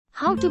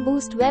How to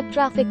boost web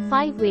traffic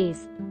 5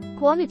 ways.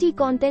 Quality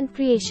content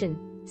creation.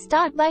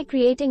 Start by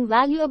creating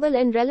valuable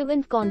and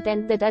relevant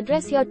content that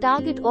address your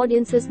target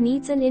audience's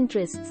needs and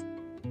interests.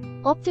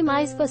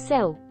 Optimize for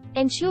SEO.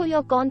 Ensure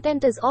your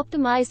content is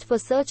optimized for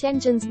search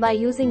engines by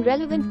using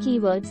relevant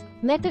keywords,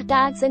 meta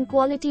tags and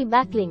quality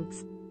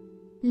backlinks.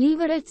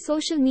 Leverage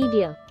social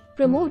media.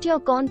 Promote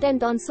your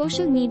content on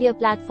social media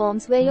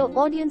platforms where your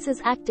audience is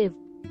active.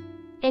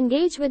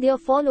 Engage with your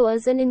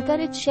followers and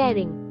encourage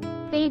sharing.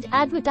 Paid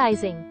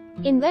advertising.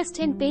 Invest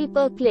in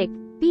pay-per-click,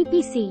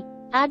 PPC,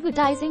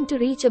 advertising to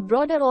reach a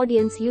broader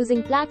audience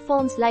using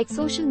platforms like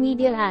social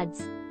media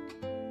ads.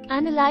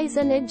 Analyze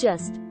and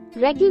adjust.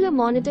 Regularly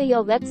monitor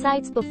your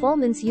website's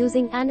performance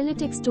using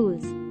analytics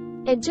tools.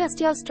 Adjust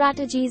your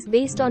strategies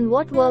based on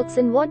what works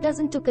and what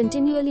doesn't to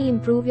continually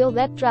improve your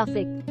web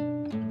traffic.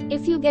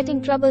 If you're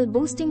getting trouble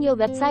boosting your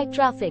website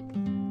traffic,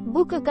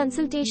 book a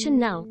consultation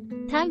now.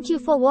 Thank you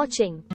for watching.